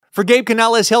For Gabe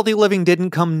Canales, healthy living didn't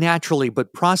come naturally,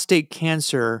 but prostate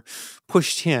cancer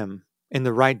pushed him in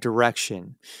the right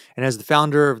direction. And as the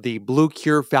founder of the Blue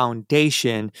Cure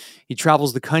Foundation, he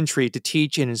travels the country to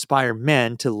teach and inspire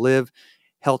men to live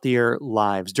healthier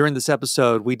lives. During this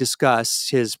episode, we discuss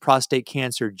his prostate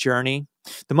cancer journey,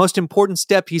 the most important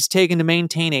step he's taken to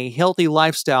maintain a healthy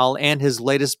lifestyle, and his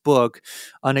latest book,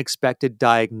 Unexpected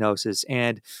Diagnosis.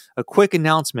 And a quick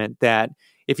announcement that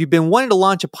if you've been wanting to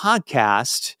launch a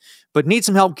podcast but need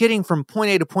some help getting from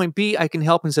point A to point B, I can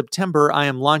help in September. I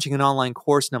am launching an online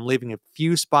course, and I'm leaving a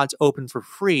few spots open for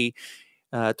free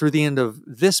through the end of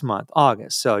this month,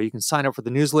 August. So you can sign up for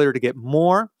the newsletter to get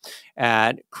more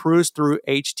at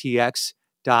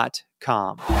cruisethroughhtx.com.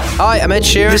 Hi, I'm Ed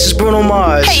Sheeran. This is Bruno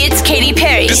Mars. Hey, it's Katy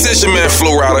Perry. This is your man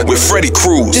Flo Rida with Freddie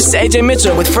Cruz. This is AJ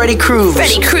Mitchell with Freddie Cruz.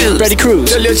 Freddie Cruz. Freddie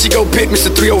Cruz. Tell you go pick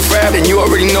Mr. 305 and you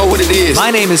already know what it is. My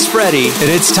name is Freddie,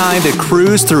 and it's time to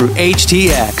cruise through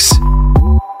HTX.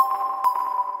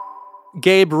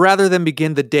 Gabe, rather than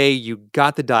begin the day you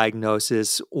got the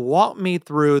diagnosis, walk me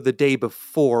through the day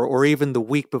before or even the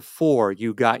week before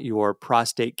you got your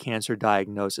prostate cancer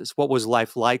diagnosis. What was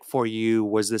life like for you?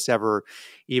 Was this ever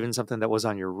even something that was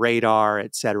on your radar,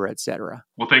 et cetera, et cetera?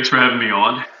 Well, thanks for having me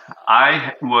on.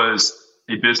 I was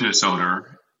a business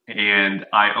owner, and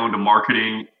I owned a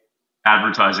marketing,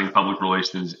 advertising, public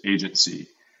relations agency,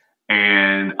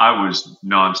 and I was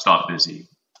nonstop busy.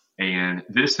 And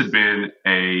this had been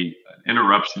an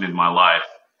interruption in my life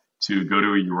to go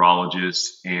to a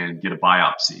urologist and get a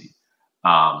biopsy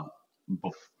a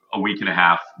week and a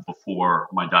half before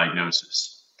my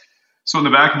diagnosis. So in the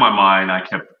back of my mind, I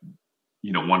kept,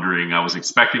 wondering. I was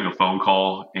expecting a phone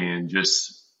call, and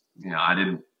just, I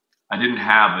didn't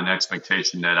have an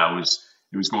expectation that it was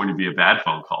going to be a bad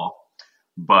phone call,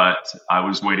 but I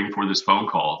was waiting for this phone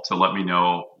call to let me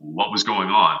know what was going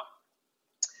on.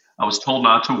 I was told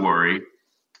not to worry.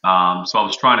 So I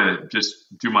was trying to just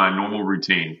do my normal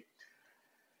routine,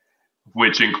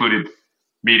 which included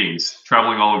meetings,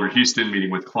 traveling all over Houston,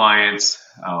 meeting with clients,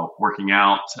 working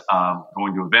out,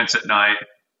 going to events at night.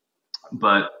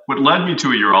 But what led me to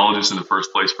a urologist in the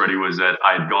first place, Freddie, was that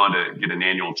I had gone to get an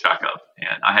annual checkup,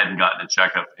 and I hadn't gotten a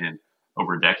checkup in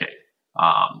over a decade,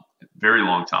 very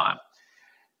long time.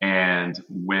 And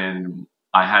when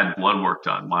I had blood work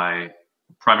done, my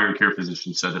primary care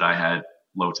physician said that I had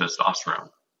low testosterone.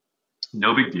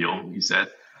 No big deal, he said,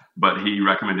 but he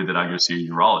recommended that I go see a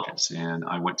urologist. And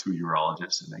I went to a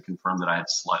urologist, and they confirmed that I had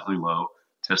slightly low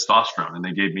testosterone. And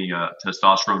they gave me a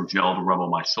testosterone gel to rub on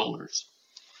my shoulders.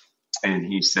 And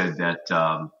he said that,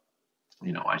 I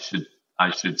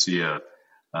should see a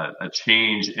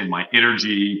change in my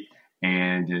energy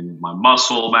and in my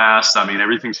muscle mass. I mean,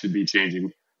 everything should be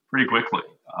changing pretty quickly.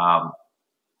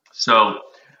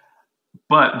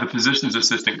 But the physician's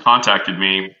assistant contacted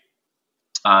me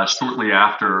shortly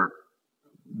after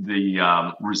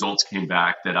the results came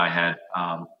back that I had,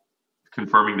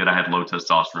 confirming that I had low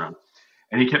testosterone.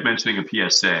 And he kept mentioning a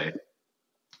PSA.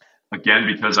 Again,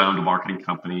 because I owned a marketing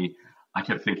company, I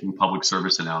kept thinking public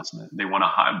service announcement. They want to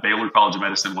hire, Baylor College of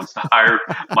Medicine wants to hire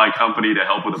my company to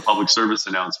help with a public service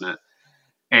announcement.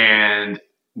 And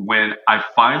when I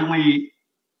finally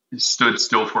stood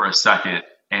still for a second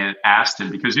and asked him,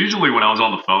 because usually when I was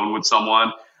on the phone with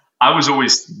someone, I was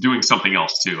always doing something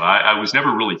else too. I was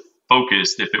never really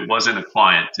focused if it wasn't a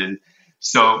client. And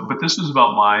so, but this was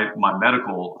about my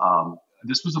medical,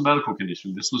 this was a medical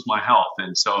condition. This was my health.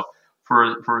 And so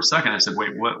for a second, I said,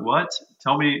 wait, what?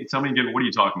 Tell me again, what are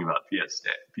you talking about?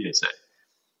 PSA.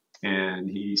 And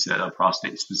he said a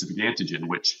prostate specific antigen,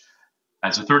 which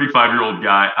as a 35-year-old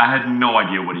guy, I had no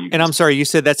idea what he was. And I'm sorry, you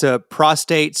said that's a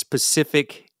prostate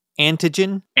specific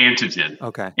antigen? Antigen.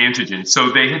 Okay. Antigen. So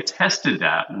they had tested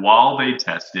that while they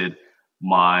tested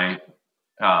my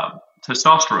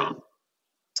testosterone.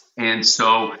 And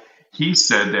so he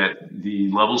said that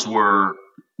the levels were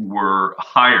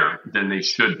higher than they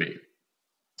should be,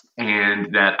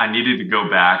 and that I needed to go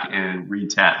back and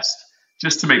retest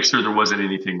just to make sure there wasn't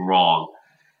anything wrong.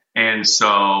 And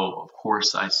so, of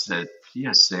course, I said,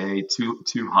 PSA,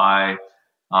 too high.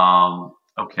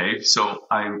 Okay. So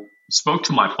I spoke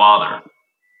to my father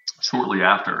shortly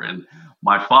after, and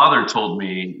my father told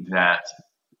me that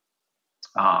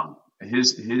I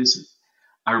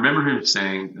remember him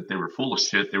saying that they were full of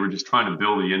shit. They were just trying to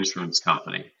bill the insurance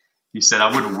company. He said,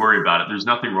 I wouldn't worry about it. There's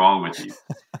nothing wrong with you.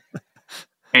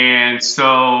 And so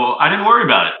I didn't worry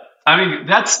about it. I mean,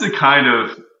 that's the kind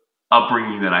of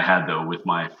upbringing that I had, though, with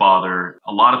my father.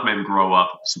 A lot of men grow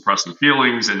up suppressing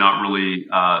feelings and not really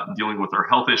dealing with their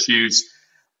health issues.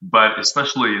 But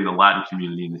especially in the Latin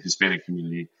community, in the Hispanic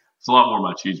community, It's a lot more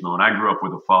machismo. And I grew up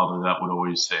with a father that would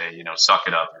always say, suck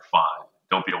it up, you're fine.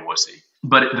 Don't be a wussy.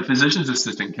 But the physician's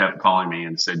assistant kept calling me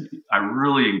and said, I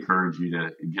really encourage you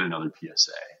to get another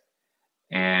PSA.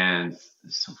 And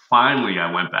so finally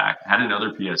I went back, had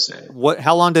another PSA.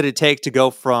 How long did it take to go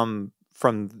from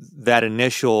that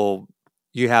initial,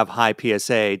 you have high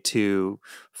PSA, to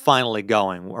finally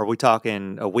going? Are we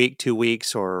talking a week, 2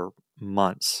 weeks, or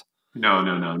months? No,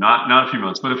 not a few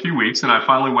months, but a few weeks. And I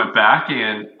finally went back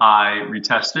and I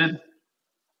retested.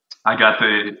 I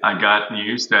got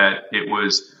news that it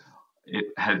was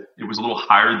a little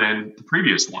higher than the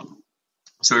previous one.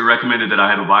 So he recommended that I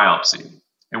have a biopsy.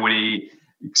 And when he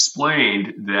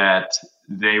explained that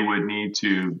they would need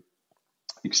to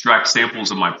extract samples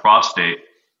of my prostate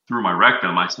through my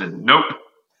rectum, I said, nope,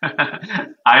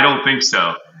 I don't think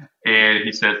so. And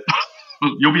he said,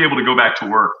 you'll be able to go back to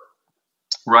work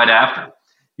right after.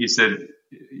 He said,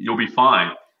 you'll be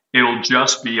fine. It'll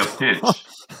just be a pinch.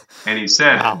 And he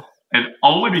said, wow. And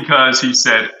only because he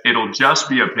said, it'll just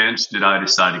be a pinch, did I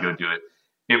decide to go do it.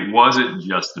 It wasn't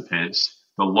just a pinch.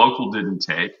 The local didn't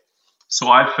take. So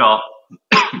I felt,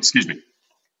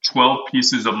 12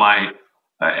 pieces of my,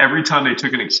 every time they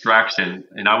took an extraction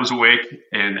and I was awake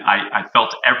and I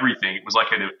felt everything. It was like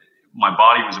my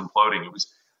body was imploding.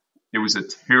 It was a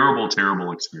terrible,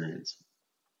 terrible experience.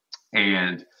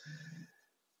 And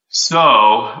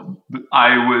so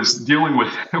I was dealing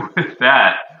with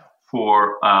that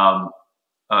for,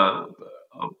 a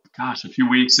few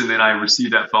weeks. And then I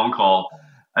received that phone call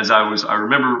I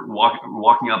remember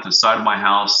walking out the side of my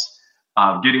house,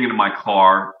 getting into my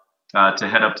car to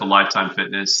head up to Lifetime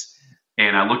Fitness.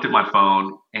 And I looked at my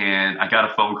phone and I got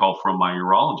a phone call from my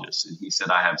urologist. And he said,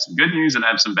 I have some good news and I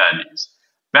have some bad news.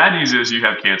 Bad news is you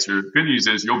have cancer. Good news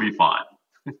is you'll be fine.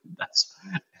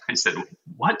 I said,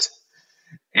 what?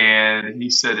 And he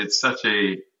said, it's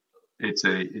a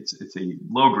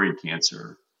low grade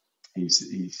cancer. He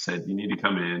said, you need to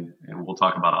come in and we'll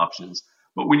talk about options.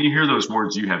 But when you hear those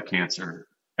words, you have cancer,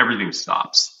 everything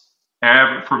stops.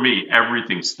 For me,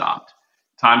 everything stopped.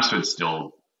 Time stood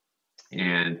still.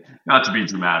 And not to be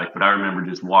dramatic, but I remember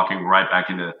just walking right back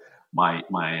into my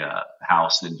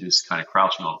house and just kind of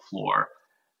crouching on the floor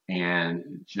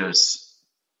and just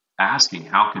asking,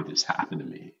 how could this happen to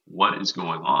me? What is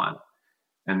going on?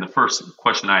 And the first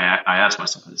question I asked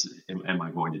myself is, am I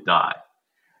going to die?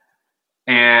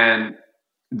 And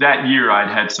that year I'd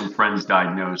had some friends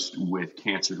diagnosed with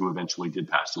cancer who eventually did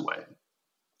pass away.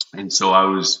 And so I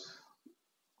was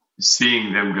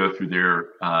seeing them go through their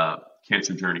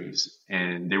cancer journeys,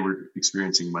 and they were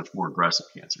experiencing much more aggressive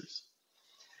cancers.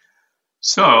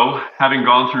 So having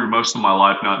gone through most of my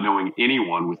life not knowing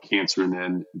anyone with cancer, and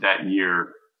then that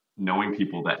year knowing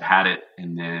people that had it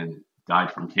and then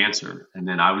died from cancer, and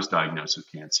then I was diagnosed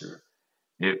with cancer,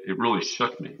 it really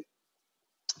shook me.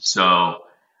 So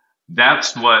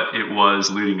that's what it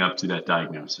was leading up to that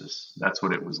diagnosis. That's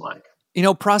what it was like.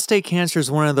 Prostate cancer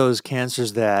is one of those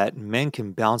cancers that men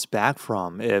can bounce back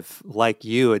from if, like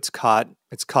you, it's caught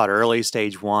early,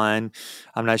 stage 1.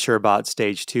 I'm not sure about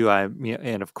stage 2.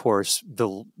 And of course,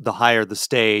 the higher the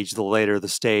stage, the later the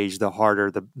stage, the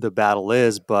harder the battle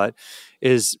is. But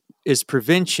is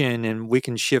prevention, and we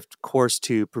can shift course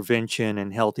to prevention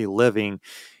and healthy living.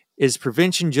 Is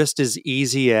prevention just as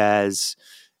easy as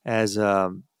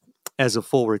a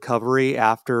full recovery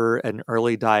after an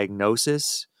early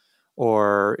diagnosis?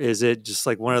 Or is it just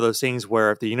like one of those things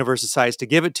where if the universe decides to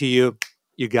give it to you,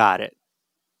 you got it?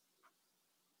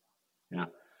 Yeah.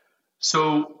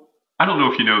 So I don't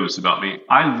know if you know this about me.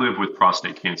 I live with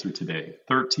prostate cancer today,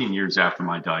 13 years after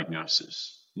my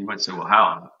diagnosis. You might say, well,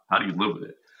 how do you live with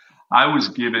it? I was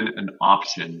given an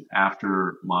option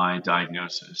after my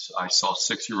diagnosis. I saw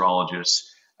 6 urologists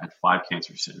at 5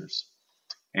 cancer centers,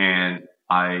 and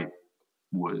I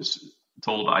was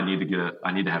told I need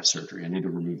to have surgery. I need to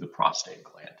remove the prostate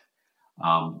gland.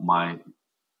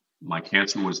 My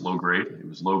cancer was low grade. It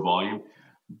was low volume,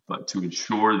 but to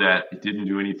ensure that it didn't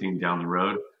do anything down the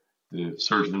road, the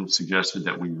surgeon suggested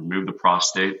that we remove the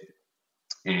prostate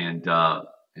and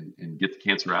get the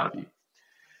cancer out of you.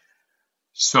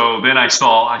 So then I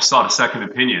sought a second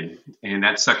opinion, and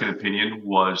that second opinion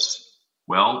was,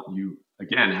 well, you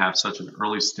again have such an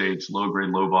early stage, low grade,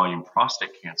 low volume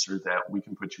prostate cancer that we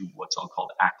can put you what's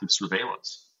called active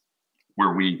surveillance,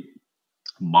 where we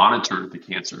monitor the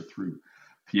cancer through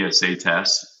PSA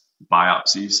tests,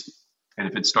 biopsies, and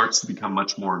if it starts to become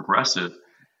much more aggressive,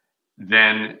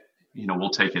 then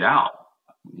we'll take it out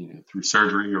through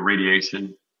surgery or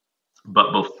radiation.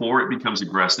 But before it becomes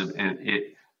aggressive and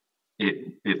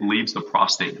it leaves the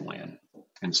prostate gland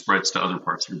and spreads to other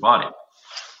parts of your body.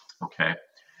 Okay.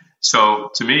 So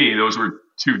to me, those were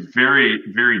two very,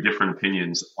 very different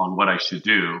opinions on what I should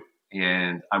do.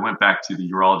 And I went back to the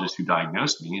urologist who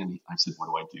diagnosed me, and I said, what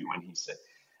do I do? And he said,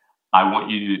 I want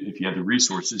you to, if you have the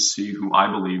resources, see who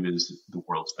I believe is the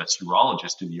world's best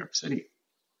urologist in New York City.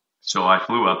 So I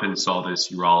flew up and saw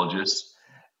this urologist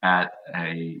at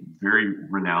a very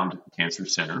renowned cancer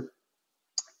center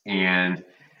and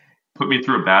put me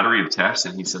through a battery of tests.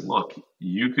 And he said, look,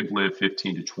 you could live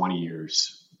 15 to 20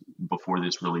 years before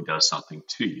this really does something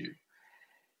to you.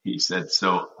 He said,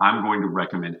 so I'm going to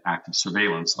recommend active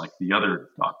surveillance like the other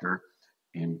doctor.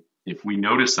 And if we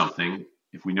notice something,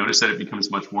 if we notice that it becomes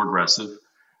much more aggressive,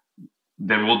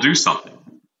 then we'll do something.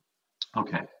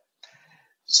 Okay.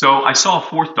 So I saw a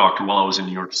fourth doctor while I was in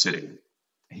New York City.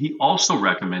 He also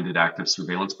recommended active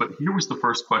surveillance, but here was the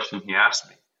first question he asked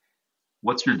me.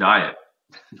 What's your diet?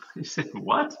 I said,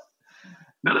 what?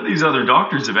 None of these other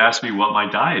doctors have asked me what my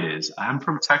diet is. I'm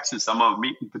from Texas. I'm a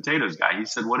meat and potatoes guy. He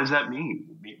said, what does that mean,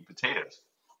 meat and potatoes?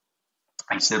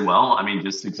 I said, well, I mean,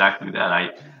 just exactly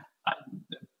that.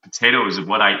 Potatoes is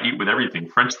what I eat with everything.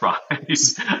 French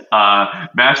fries,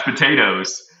 mashed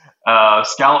potatoes,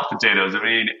 scalloped potatoes. I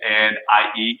mean, and I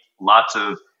eat lots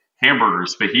of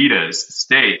hamburgers, fajitas,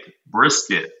 steak,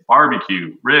 brisket,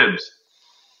 barbecue, ribs.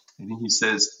 And he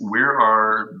says, where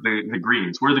are the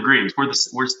greens? Where are the greens?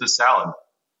 Where's the salad?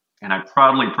 And I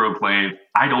proudly proclaim,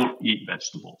 I don't eat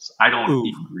vegetables. I don't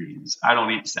eat greens. I don't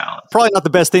eat salads. Probably not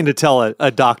the best thing to tell a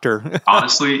doctor.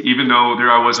 Honestly, even though there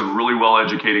I was a really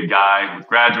well-educated guy with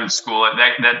graduate school,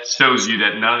 that shows you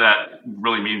that none of that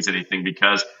really means anything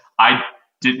because I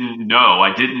didn't know,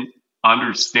 I didn't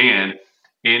understand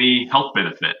any health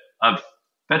benefit of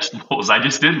vegetables. I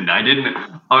just didn't. I didn't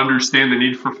understand the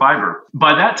need for fiber.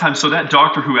 By that time, so that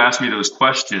doctor who asked me those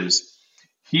questions,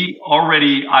 I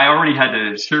already had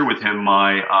to share with him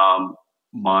my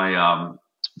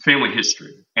family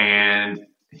history. And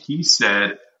he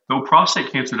said, though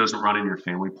prostate cancer doesn't run in your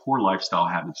family, poor lifestyle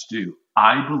habits do.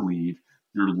 I believe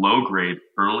your low-grade,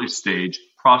 early-stage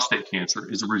prostate cancer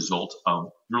is a result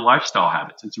of your lifestyle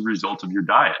habits. It's a result of your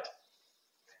diet.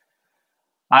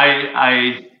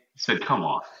 I said, come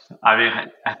on. I mean,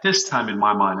 at this time in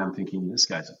my mind, I'm thinking, this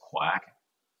guy's a quack.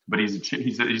 But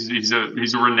he's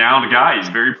a renowned guy. He's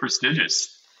very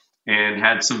prestigious and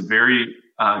had some very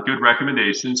good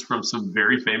recommendations from some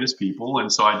very famous people.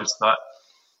 And so I just thought,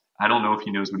 I don't know if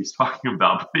he knows what he's talking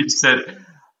about, but he said,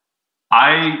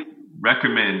 I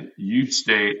recommend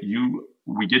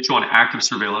we get you on active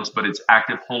surveillance, but it's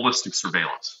active holistic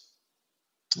surveillance.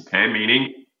 Okay,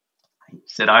 meaning he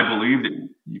said, I believe that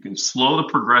you can slow the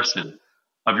progression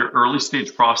of your early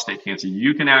stage prostate cancer.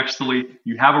 You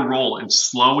have a role in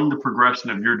slowing the progression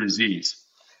of your disease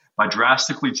by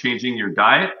drastically changing your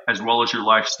diet as well as your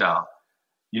lifestyle.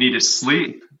 You need to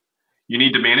sleep. You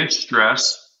need to manage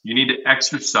stress. You need to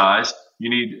exercise. You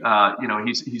need,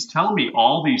 he's telling me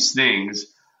all these things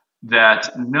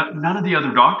that none of the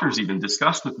other doctors even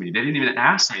discussed with me. They didn't even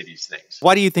ask me these things.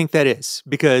 Why do you think that is?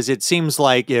 Because it seems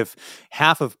like if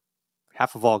half of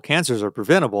all cancers are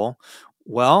preventable,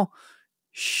 well,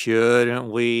 shouldn't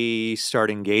we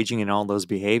start engaging in all those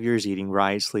behaviors, eating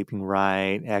right, sleeping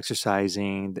right,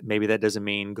 exercising? Maybe that doesn't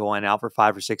mean going out for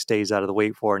 5 or 6 days out of the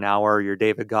week for an hour. You're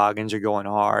David Goggins, you're going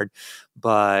hard,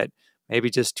 but maybe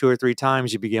just 2 or 3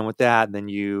 times you begin with that, and then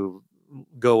you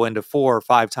go into 4 or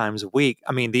 5 times a week.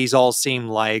 I mean, these all seem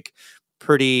like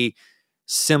pretty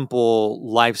simple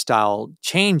lifestyle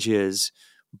changes,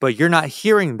 but you're not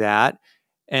hearing that.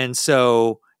 And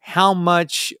so how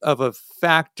much of a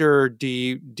factor do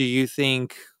you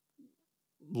think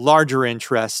larger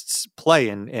interests play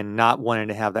in not wanting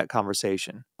to have that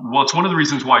conversation? Well, it's one of the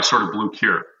reasons why I started Blue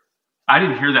Cure. I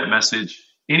didn't hear that message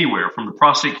anywhere from the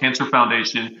Prostate Cancer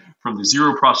Foundation, from the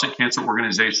Zero Prostate Cancer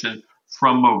Organization,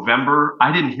 from Movember.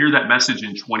 I didn't hear that message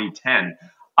in 2010.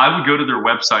 I would go to their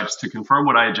websites to confirm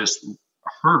what I had just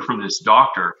heard from this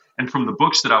doctor and from the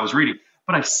books that I was reading,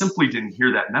 but I simply didn't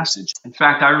hear that message. In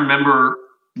fact, I remember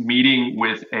meeting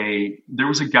with there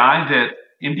was a guy that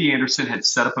MD Anderson had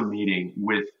set up a meeting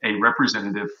with a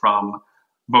representative from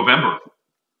Movember.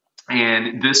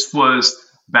 And this was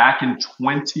back in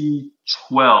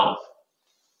 2012.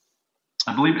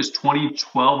 I believe it was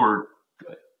 2012 or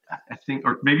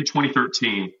maybe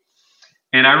 2013.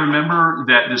 And I remember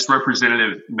that this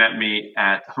representative met me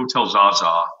at Hotel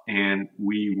Zaza, and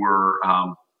we were,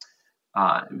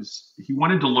 he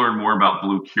wanted to learn more about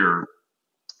Blue Cure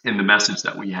and the message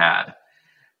that we had.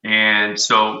 And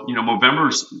so,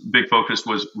 Movember's big focus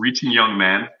was reaching young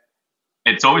men.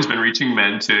 It's always been reaching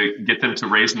men to get them to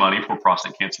raise money for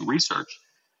prostate cancer research.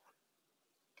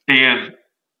 And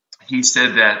he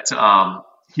said that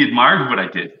he admired what I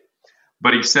did,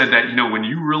 But he said that, when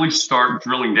you really start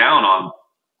drilling down on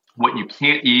what you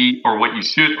can't eat or what you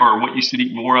should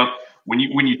eat more of, when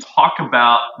you talk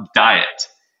about diet,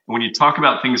 when you talk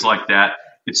about things like that,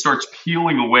 it starts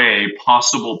peeling away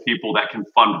possible people that can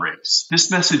fundraise.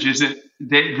 This message isn't,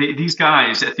 these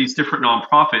guys at these different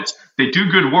nonprofits, they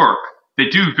do good work. They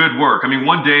do good work. I mean,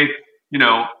 one day,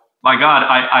 my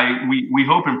God, we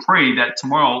hope and pray that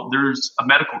tomorrow there's a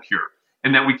medical cure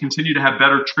and that we continue to have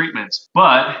better treatments.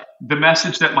 But the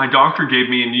message that my doctor gave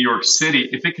me in New York City,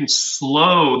 if it can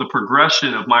slow the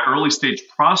progression of my early stage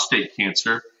prostate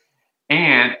cancer,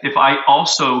 and if I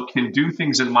also can do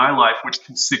things in my life which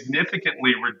can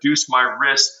significantly reduce my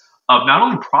risk of not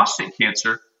only prostate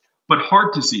cancer, but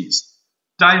heart disease,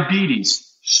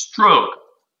 diabetes, stroke,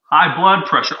 high blood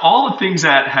pressure, all the things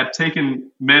that have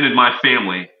taken men in my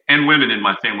family and women in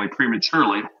my family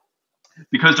prematurely,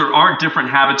 because there aren't different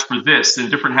habits for this and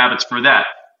different habits for that.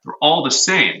 They're all the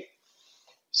same.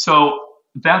 So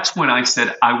that's when I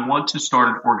said, I want to start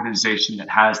an organization that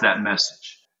has that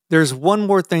message. There's one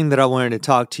more thing that I wanted to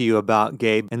talk to you about,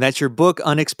 Gabe, and that's your book,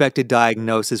 Unexpected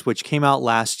Diagnosis, which came out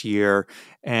last year.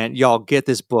 And y'all get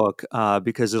this book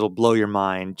because it'll blow your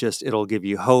mind. It'll give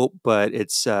you hope, but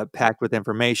it's packed with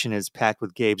information. It's packed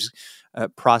with Gabe's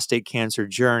prostate cancer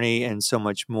journey and so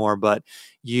much more. But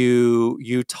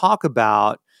you talk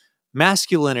about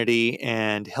masculinity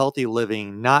and healthy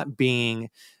living not being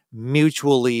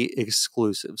mutually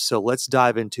exclusive. So let's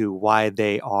dive into why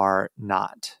they are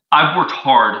not. I've worked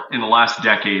hard in the last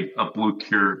decade of Blue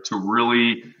Cure to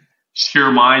really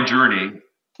share my journey,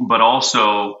 but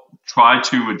also try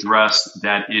to address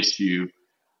that issue.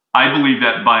 I believe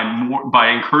that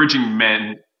by encouraging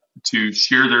men to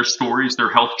share their stories,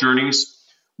 their health journeys,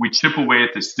 we chip away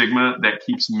at the stigma that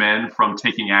keeps men from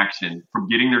taking action, from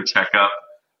getting their checkup,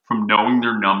 from knowing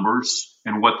their numbers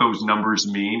and what those numbers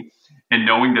mean, and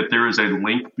knowing that there is a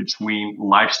link between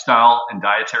lifestyle and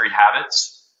dietary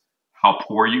habits, how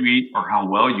poor you eat or how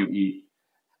well you eat,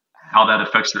 how that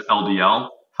affects your LDL,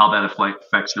 how that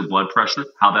affects your blood pressure,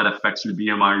 how that affects your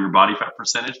BMI or your body fat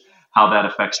percentage, how that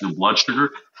affects your blood sugar,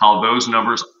 how those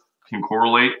numbers can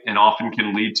correlate and often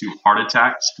can lead to heart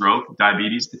attack, stroke,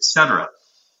 diabetes, etc.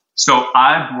 So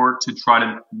I've worked to try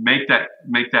to make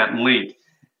that link,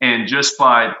 and just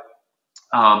by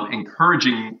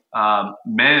encouraging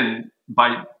men,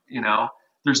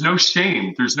 there's no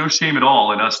shame. There's no shame at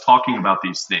all in us talking about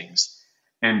these things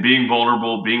and being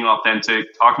vulnerable, being authentic,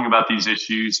 talking about these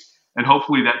issues, and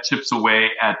hopefully that chips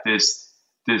away at this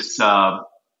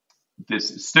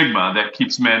stigma that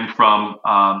keeps men from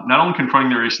not only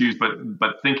confronting their issues,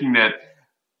 but thinking that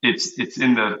it's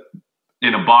in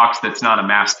a box that's not a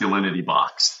masculinity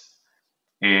box.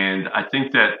 And I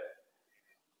think that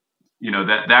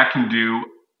that can do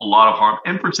a lot of harm,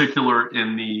 in particular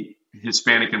in the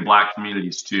Hispanic and Black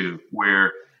communities too,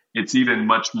 where it's even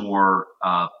much more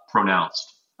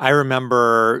pronounced. I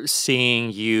remember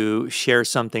seeing you share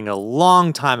something a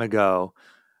long time ago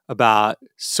about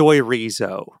soy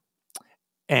rizo,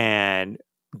 and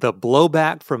the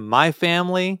blowback from my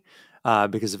family,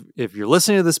 because if you're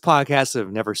listening to this podcast and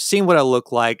have never seen what I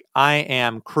look like, I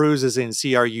am Cruz as in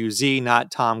Cruz, not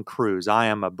Tom Cruise. I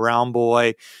am a brown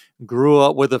boy, grew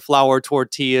up with the flour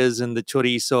tortillas and the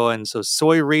chorizo, and so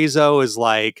soy rizo is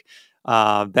like,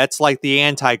 that's like the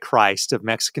Antichrist of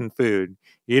Mexican food.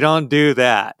 You don't do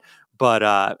that. But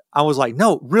I was like,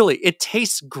 no, really, it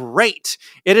tastes great.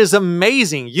 It is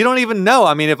amazing. You don't even know.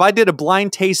 I mean, if I did a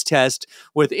blind taste test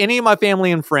with any of my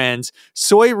family and friends,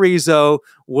 soy rizo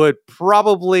would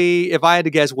probably, if I had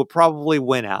to guess, would probably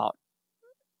win out.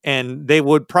 And they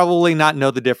would probably not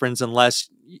know the difference unless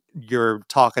you're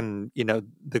talking,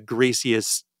 the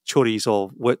greasiest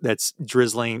chorizo that's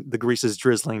drizzling, the grease is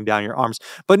drizzling down your arms.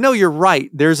 But no, you're right.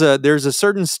 There's a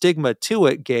certain stigma to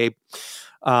it, Gabe.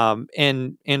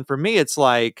 And for me, it's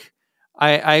like,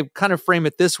 I kind of frame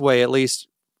it this way, at least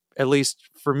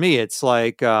for me, it's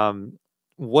like,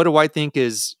 what do I think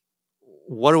is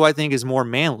more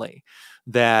manly?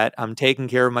 That I'm taking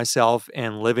care of myself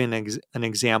and living an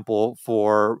example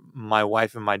for my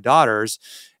wife and my daughters,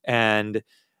 and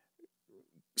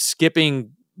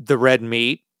skipping the red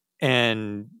meat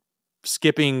and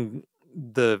skipping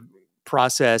the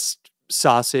processed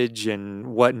sausage and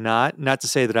whatnot. Not to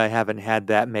say that I haven't had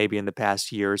that maybe in the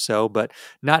past year or so, but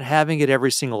not having it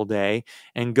every single day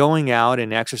and going out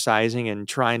and exercising and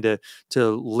trying to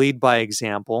lead by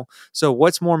example. So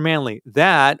what's more manly,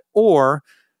 that or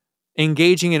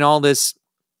engaging in all this,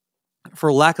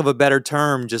 for lack of a better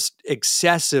term, just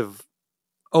excessive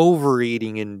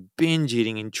overeating and binge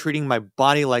eating and treating my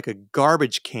body like a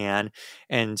garbage can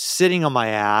and sitting on my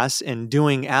ass and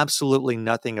doing absolutely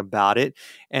nothing about it.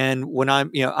 And when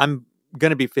I'm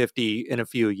going to be 50 in a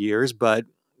few years, but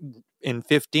in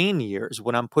 15 years,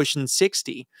 when I'm pushing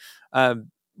 60,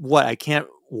 I can't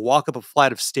walk up a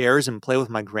flight of stairs and play with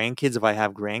my grandkids if I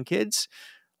have grandkids?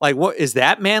 Like, what is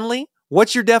that manly?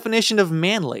 What's your definition of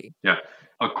manly? Yeah.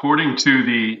 According to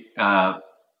the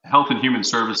Health and Human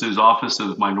Services Office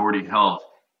of Minority Health,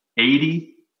 80%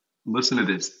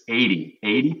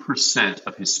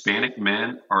 of Hispanic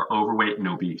men are overweight and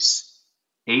obese.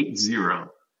 80.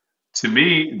 To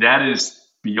me, that is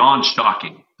beyond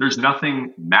shocking. There's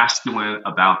nothing masculine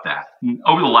about that.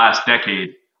 Over the last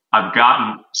decade, I've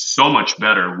gotten so much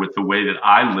better with the way that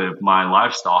I live my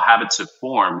lifestyle. Habits have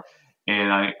formed,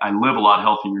 and I live a lot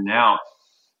healthier now.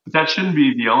 But that shouldn't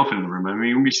be the elephant in the room. I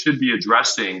mean, we should be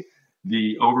addressing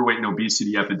the overweight and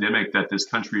obesity epidemic that this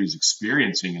country is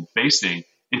experiencing and facing.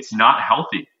 It's not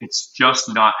healthy. It's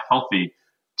just not healthy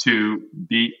to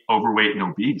be overweight and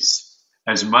obese.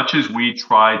 As much as we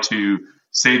try to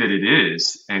say that it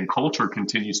is, and culture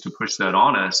continues to push that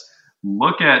on us,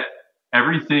 look at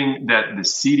everything that the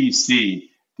CDC,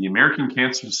 the American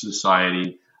Cancer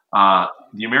Society,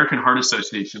 the American Heart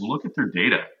Association, look at their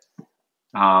data.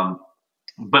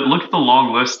 But look at the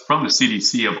long list from the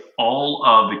CDC of all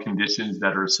of the conditions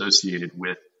that are associated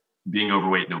with being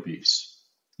overweight and obese.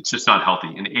 It's just not healthy.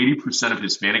 And 80% of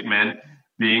Hispanic men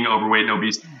being overweight and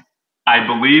obese, I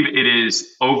believe it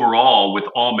is overall with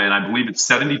all men, I believe it's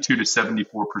 72 to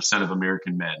 74% of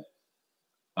American men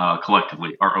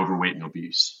collectively are overweight and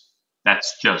obese.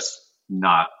 That's just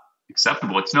not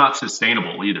acceptable. It's not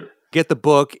sustainable either. Get the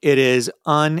book. It is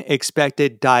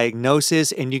Unexpected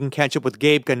Diagnosis, and you can catch up with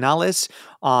Gabe Canales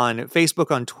on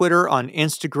Facebook, on Twitter, on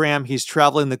Instagram. He's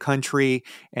traveling the country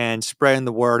and spreading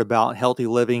the word about healthy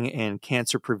living and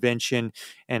cancer prevention.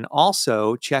 And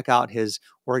also check out his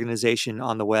organization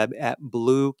on the web at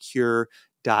bluecure.org.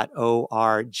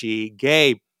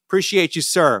 Gabe, appreciate you,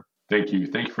 sir. Thank you.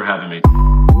 Thank you for having me.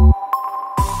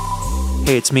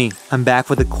 Hey, it's me. I'm back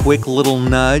with a quick little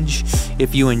nudge.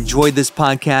 If you enjoyed this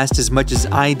podcast as much as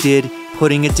I did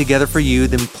putting it together for you,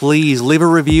 then please leave a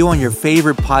review on your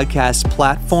favorite podcast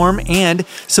platform and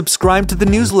subscribe to the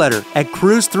newsletter at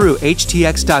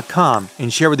cruisethroughhtx.com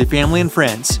and share with your family and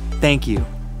friends. Thank you.